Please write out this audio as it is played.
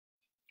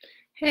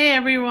Hey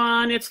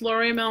everyone, it's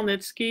Lori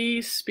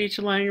Melnitsky, speech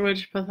and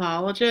language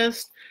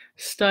pathologist,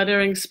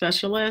 stuttering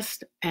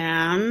specialist,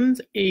 and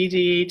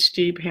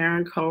ADHD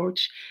parent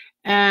coach.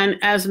 And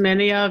as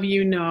many of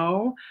you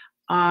know,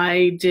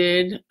 I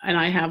did and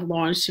I have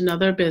launched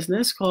another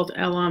business called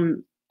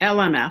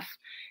LMF,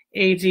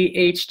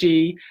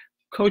 ADHD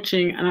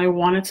coaching. And I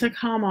wanted to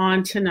come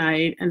on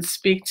tonight and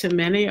speak to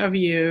many of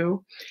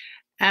you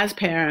as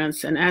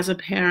parents and as a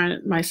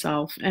parent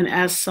myself and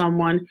as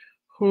someone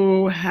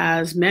who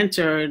has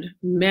mentored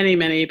many,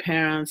 many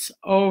parents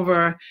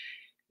over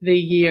the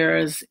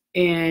years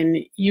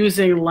in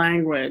using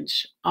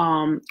language,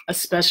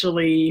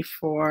 especially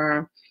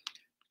for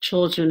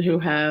children who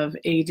have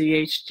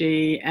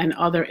ADHD and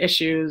other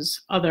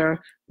issues, other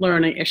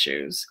learning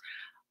issues.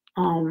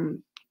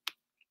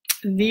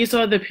 These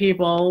are the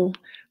people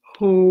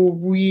who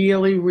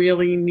really,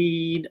 really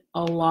need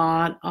a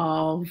lot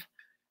of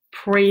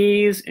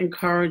praise,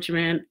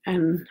 encouragement,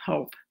 and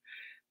hope.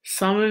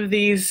 Some of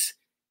these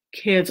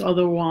kids are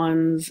the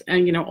ones,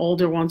 and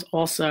older ones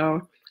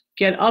also,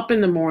 get up in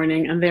the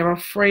morning and they're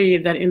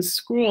afraid that in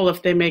school,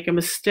 if they make a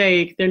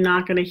mistake, they're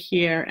not going to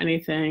hear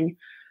anything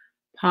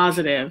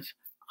positive.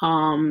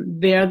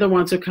 They're the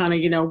ones who kind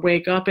of,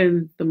 wake up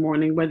in the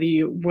morning,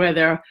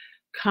 whether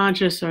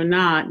conscious or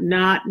not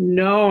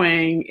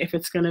knowing if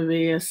it's going to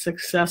be a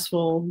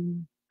successful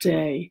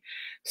day.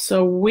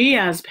 So we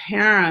as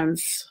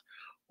parents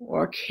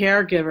or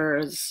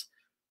caregivers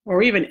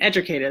or even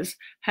educators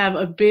have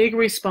a big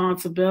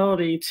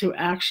responsibility to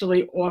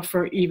actually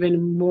offer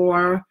even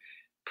more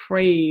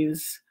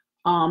praise.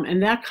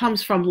 And that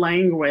comes from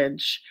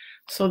language.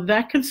 So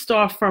that can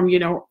start from,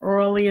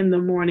 early in the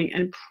morning.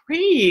 And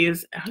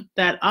praise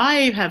that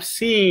I have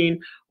seen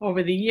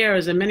over the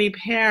years, and many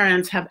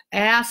parents have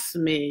asked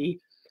me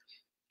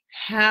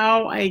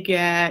how I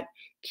get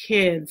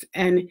kids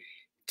and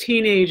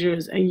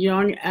teenagers and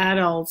young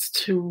adults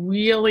to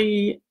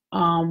really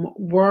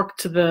work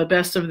to the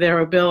best of their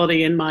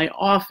ability in my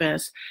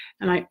office.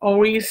 And I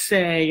always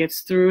say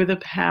it's through the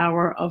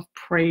power of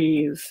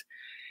praise.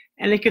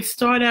 And it could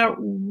start out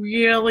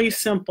really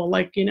simple,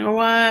 like, you know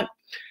what?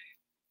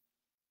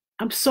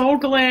 I'm so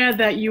glad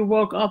that you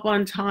woke up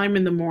on time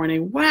in the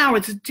morning. Wow,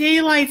 it's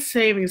daylight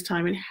savings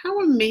time. And how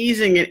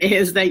amazing it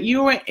is that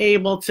you were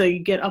able to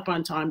get up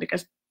on time,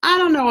 because I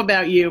don't know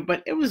about you,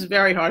 but it was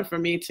very hard for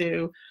me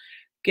to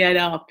get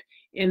up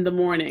in the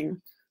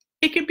morning.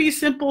 It could be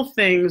simple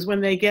things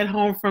when they get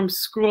home from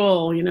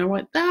school. You know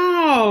what?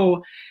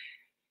 No,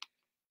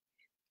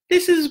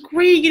 this is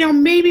great.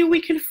 Maybe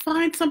we can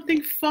find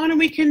something fun and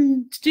we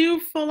can do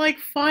for like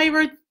 5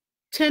 or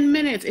 10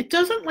 minutes. It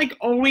doesn't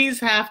always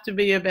have to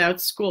be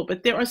about school,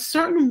 but there are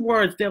certain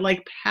words, they're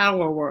like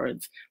power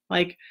words.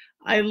 Like,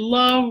 I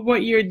love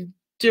what you're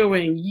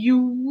doing.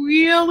 You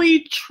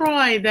really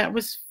tried. That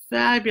was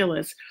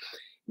fabulous.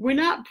 We're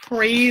not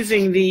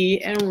praising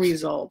the end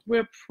result.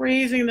 We're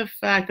praising the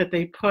fact that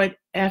they put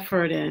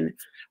effort in.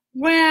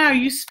 Wow,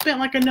 you spent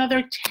like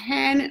another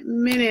 10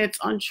 minutes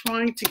on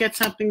trying to get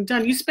something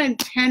done. You spent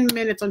 10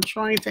 minutes on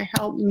trying to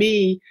help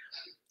me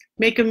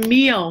make a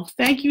meal.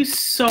 Thank you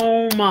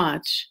so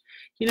much.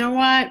 You know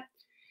what?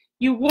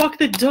 You walk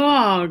the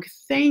dog.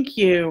 Thank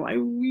you. I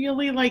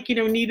really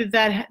needed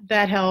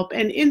that help.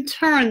 And in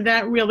turn,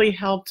 that really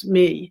helped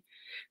me.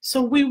 So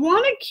we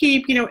want to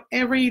keep,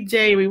 every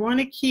day, we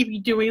want to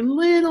keep doing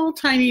little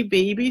tiny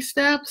baby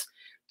steps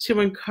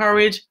to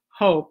encourage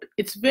hope.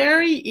 It's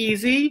very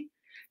easy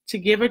to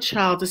give a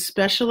child,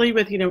 especially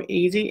with,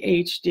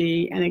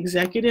 ADHD and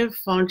executive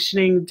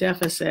functioning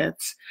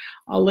deficits,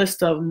 a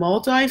list of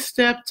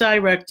multi-step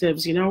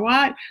directives. You know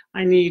what?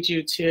 I need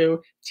you to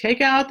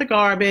take out the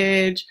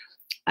garbage.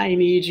 I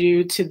need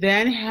you to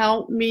then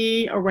help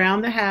me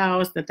around the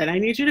house. Then I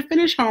need you to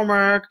finish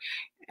homework.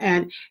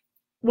 And,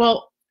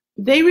 well,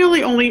 they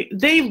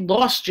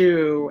lost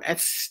you at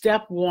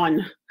step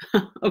 1,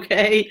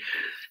 okay?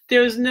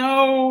 There's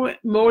no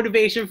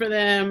motivation for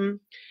them.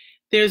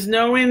 There's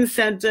no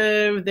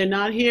incentive. They're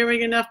not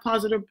hearing enough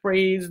positive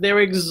praise. They're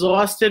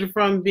exhausted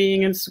from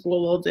being in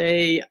school all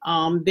day.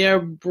 Their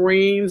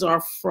brains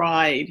are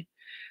fried.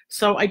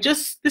 So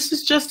this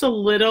is just a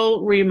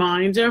little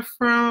reminder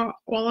for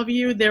all of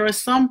you. There are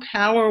some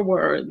power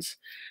words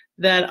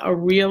that are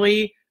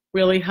really,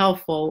 really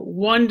helpful.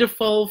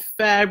 Wonderful,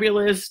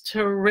 fabulous,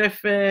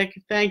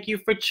 terrific. Thank you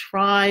for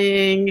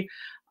trying.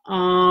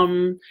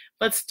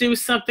 Let's do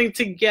something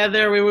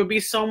together. It would be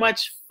so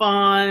much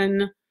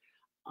fun.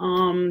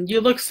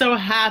 You look so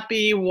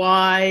happy.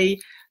 Why?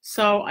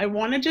 So I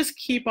want to just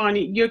keep on.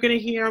 You're going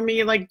to hear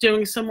me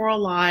doing some more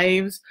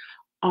lives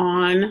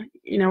on,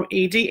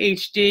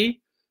 ADHD.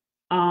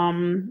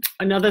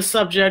 Another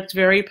subject,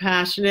 very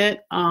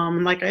passionate.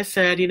 Like I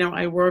said,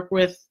 I work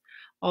with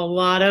a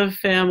lot of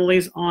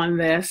families on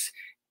this,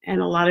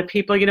 and a lot of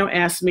people,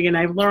 ask me, and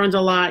I've learned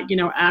a lot,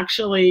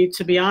 actually,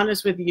 to be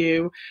honest with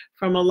you,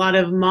 from a lot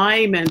of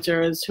my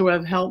mentors who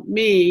have helped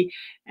me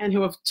and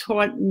who have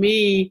taught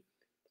me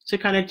to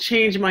kind of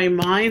change my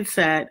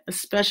mindset,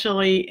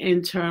 especially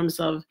in terms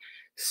of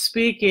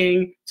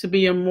speaking, to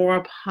be a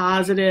more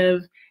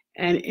positive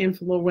and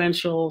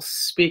influential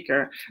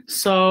speaker.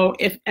 So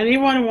if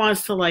anyone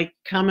wants to like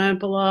comment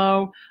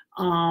below,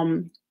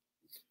 and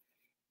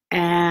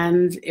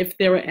if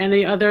there are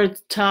any other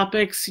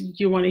topics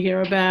you want to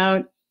hear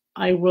about,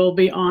 I will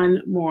be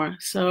on more.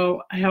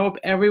 So I hope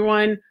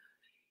everyone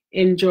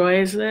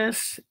enjoys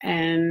this,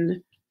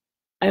 and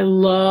I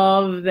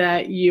love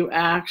that you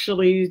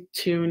actually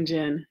tuned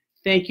in.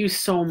 Thank you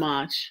so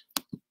much.